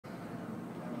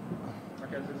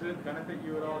Marquez, does it benefit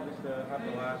you at all just to have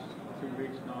the last 2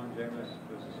 weeks knowing Jameis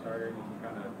was the starter? You can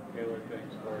kind of tailor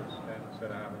things towards him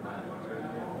instead of having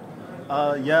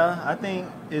that. Yeah, I think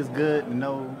it's good to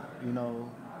know,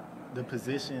 the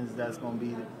positions that's going to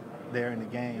be there in the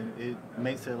game. It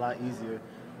makes it a lot easier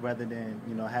rather than,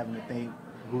 having to think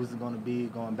who's it going to be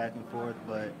going back and forth.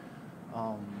 But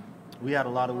we had a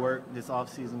lot of work this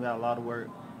offseason. We had a lot of work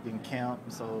in camp,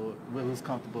 so we was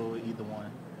comfortable with either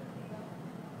one.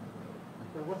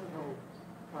 So what's the whole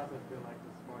process been like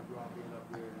this far you all being up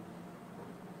here?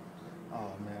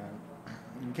 Oh, man.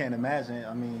 You can't imagine.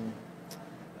 I mean,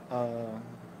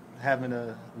 having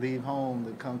to leave home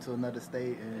to come to another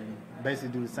state and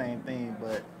basically do the same thing.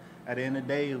 But at the end of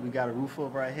the day, we got a roof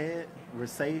over our head. We're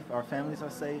safe. Our families are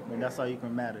safe. And that's all you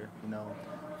can matter.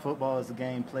 Football is a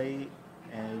game played,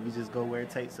 and we just go where it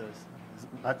takes us.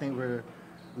 I think we're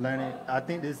learning. I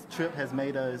think this trip has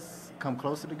made us come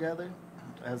closer together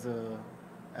as a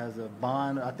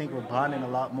bond. I think we're bonding a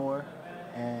lot more,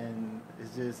 and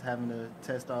it's just having to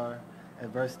test our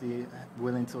adversity,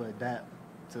 willing to adapt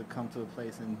to come to a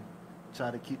place and try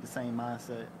to keep the same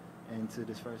mindset into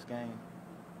this first game.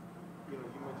 You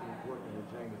mentioned working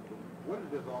with Jameis. What does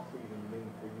this offseason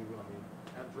mean for you? I mean,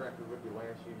 undrafted rookie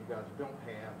last year, you guys don't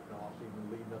have an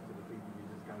offseason leading up to the season. You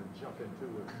just kind of jump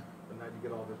into it. But now you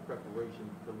get all this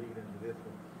preparation to lead into this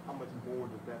one. How much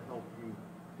more does that help you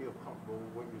feel comfortable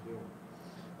with what you're doing?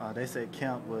 They said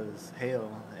camp was hell,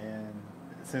 and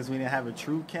since we didn't have a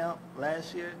true camp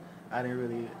last year, I didn't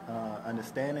really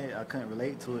understand it. I couldn't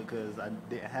relate to it because I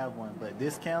didn't have one. But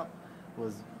this camp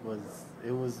was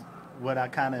what I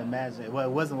kind of imagined. Well,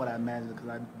 it wasn't what I imagined because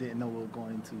I didn't know what we were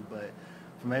going into. But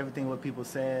from everything what people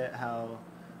said, how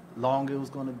long it was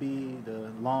going to be,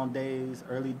 the long days,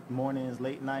 early mornings,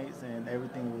 late nights, and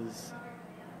everything was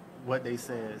what they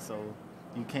said. So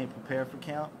you can't prepare for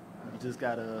camp. You just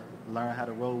got to learn how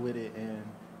to roll with it and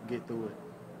get through it.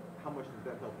 How much does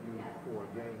that help you for a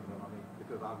game, though? I mean,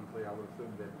 because obviously I would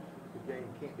assume that the game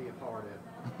can't be as hard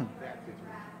as that situation.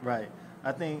 Right.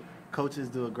 I think coaches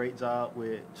do a great job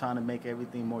with trying to make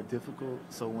everything more difficult,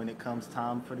 so when it comes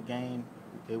time for the game,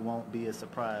 it won't be a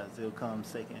surprise. It'll come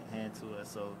second hand to us.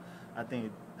 So I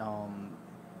think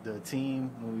the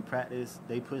team, when we practice,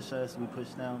 they push us, we push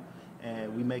them,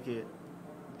 and we make it.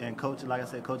 And coaches, like I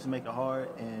said, coaches make it hard,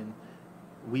 and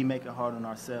we make it hard on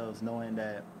ourselves, knowing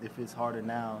that if it's harder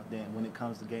now, then when it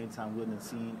comes to game time, we'll have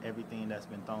seen everything that's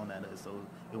been thrown at us, so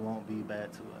it won't be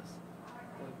bad to us.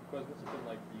 What's it been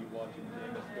like for you watching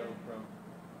Jameis go from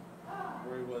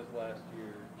where he was last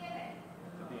year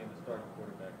to being the starting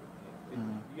quarterback with the team?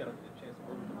 Mm-hmm. You got a chance to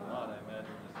work with him a lot, I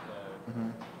imagine, just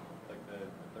like the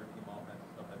third-team offense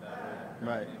and stuff like that.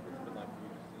 Right. What's it been like for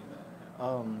you just seeing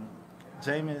that?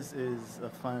 Jameis is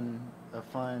a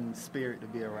fun spirit to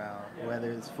be around. Whether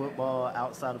it's football,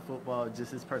 outside of football,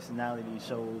 just his personality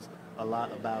shows a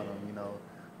lot about him.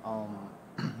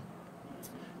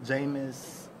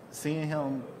 Jameis, seeing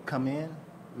him come in,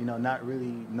 not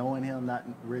really knowing him, not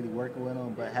really working with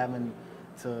him, but having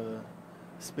to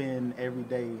spend every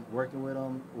day working with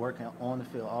him, working on the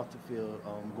field, off the field,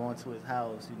 going to his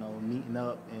house, meeting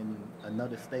up in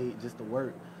another state just to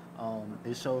work.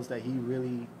 It shows that he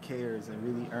really cares and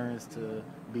really earns to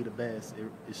be the best.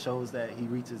 It shows that he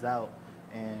reaches out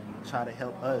and try to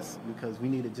help us because we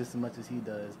need it just as much as he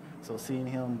does. So seeing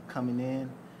him coming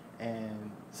in and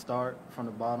start from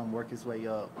the bottom, work his way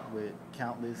up with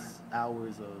countless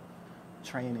hours of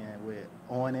training, with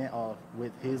on and off,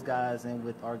 with his guys and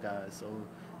with our guys. So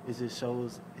it just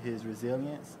shows his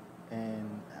resilience and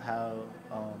how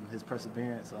his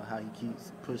perseverance on how he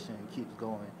keeps pushing, keeps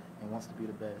going, and wants to be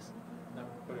the best. Not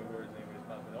putting words in anybody's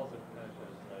mouth, but it also kind of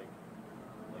shows like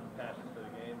passion for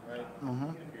the game, right?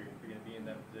 Mm-hmm. If you're going to be in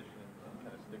that position and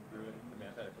kind of stick through it, I mean,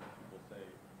 I've had a couple people say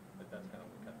that that's kind of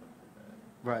what kept them through that.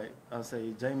 Right. I'll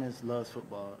say Jameis loves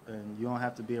football, and you don't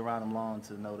have to be around him long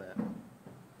to know that.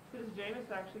 Does Jameis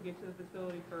actually get to the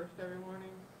facility first every morning?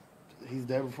 He's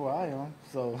there before I am,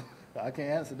 so I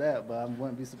can't answer that, but I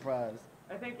wouldn't be surprised.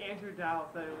 I think Andrew Dowell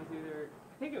said it was either,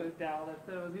 I think it was Dowell that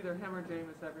said it was either him or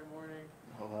Jameis every morning.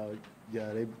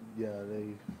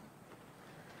 They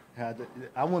had to,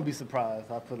 I wouldn't be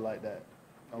surprised. I'll put it like that.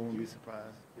 I wouldn't be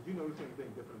surprised. Did you notice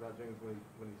anything different about James when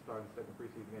he started the second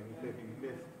preseason game? He said he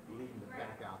missed leading the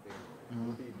back out there.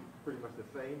 Was he pretty much the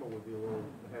same, or was he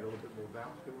had a little bit more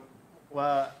bounce to him?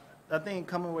 Well, I think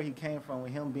coming where he came from,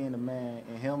 with him being a man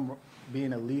and him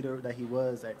being a leader that he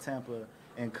was at Tampa,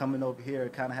 and coming over here,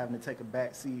 kind of having to take a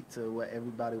back seat to what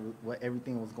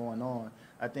everything was going on,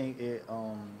 I think it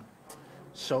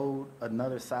showed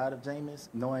another side of Jameis,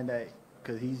 knowing that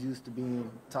because he's used to being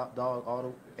top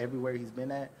dog everywhere he's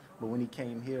been at. But when he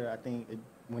came here, I think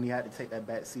when he had to take that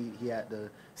back seat, he had to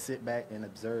sit back and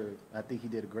observe. I think he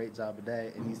did a great job of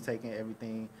that, and he's taking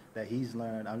everything that he's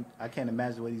learned. I can't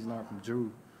imagine what he's learned from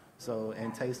Drew. So,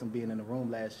 and Taysom being in the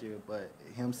room last year, but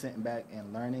him sitting back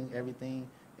and learning everything,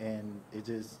 and it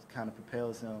just kind of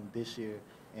propels him this year.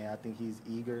 And I think he's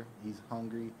eager, he's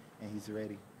hungry, and he's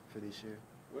ready for this year.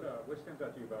 What stands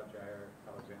out to you about Jair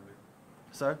Alexander?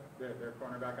 Sir? Their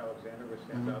cornerback Alexander, what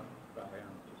stands out about him,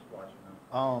 just watching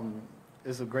him?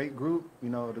 It's a great group. You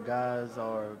know, the guys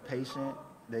are patient.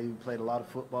 They played a lot of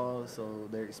football, so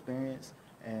they're experienced.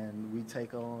 And we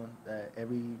take on that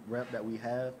every rep that we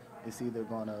have, it's either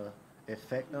going to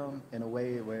affect them in a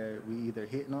way where we either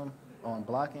hitting them on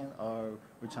blocking or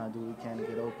we're trying to do what we can to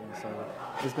get open. So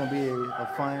it's going to be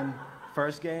a fun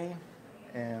first game,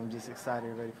 and I'm just excited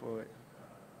and ready for it.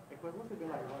 Hey, Cliff, what's it been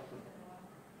like watching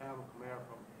Alvin Kamara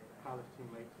from college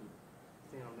teammates and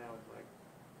seeing him now as like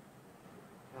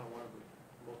kind of one of the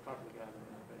most popular guys in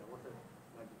the NFL? What's it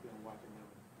like feeling watching him?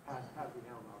 How does he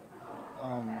handle all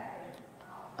that?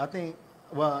 I think,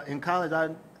 well, in college, I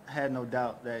had no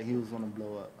doubt that he was going to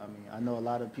blow up. I mean, I know a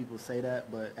lot of people say that,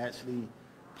 but actually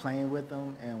playing with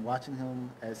him and watching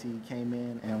him as he came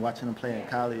in and watching him play in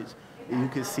college, you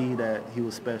could see that he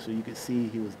was special. You could see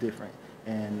he was different.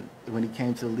 And when he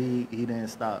came to the league, he didn't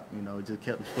stop. You know, just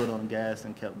kept his foot on the gas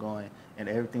and kept going. And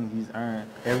everything he's earned,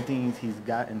 everything he's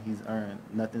gotten, he's earned.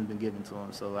 Nothing's been given to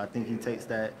him. So I think he takes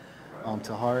that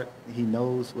to heart. He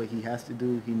knows what he has to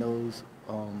do. He knows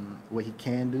what he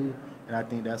can do. And I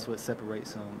think that's what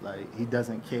separates him. Like, he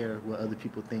doesn't care what other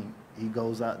people think. He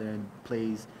goes out there and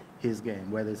plays his game,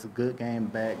 whether it's a good game,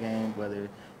 bad game, whether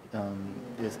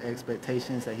there's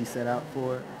expectations that he set out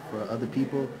for other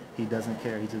people. He doesn't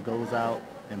care. He just goes out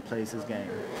and plays his game.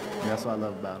 And that's what I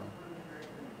love about him.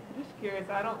 I'm just curious.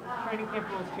 Training camp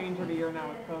rules change every year now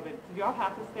with COVID. Did y'all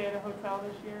have to stay at a hotel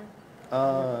this year?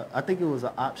 I think it was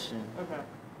an option. Okay.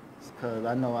 Because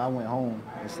I know I went home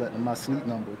and slept in my sleep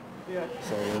number. Yeah.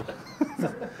 So.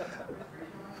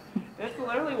 That's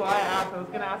literally why I asked. I was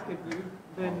going to ask if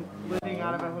you've been living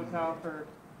out of a hotel for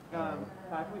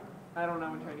 5 weeks. I don't know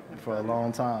when training camp For a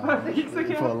long time. 5 weeks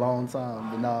ago. For a long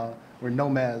time. But now we're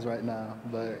nomads right now.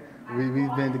 But we've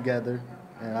been together,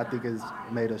 and I think it's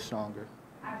made us stronger.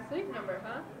 Sleep number,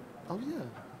 huh? Oh, yeah.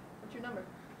 What's your number?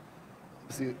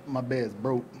 See, my bed's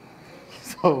broke.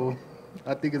 So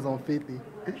I think it's on 50.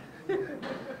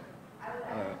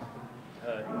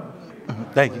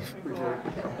 Thank you.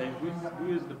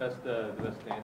 Who is the best dancer?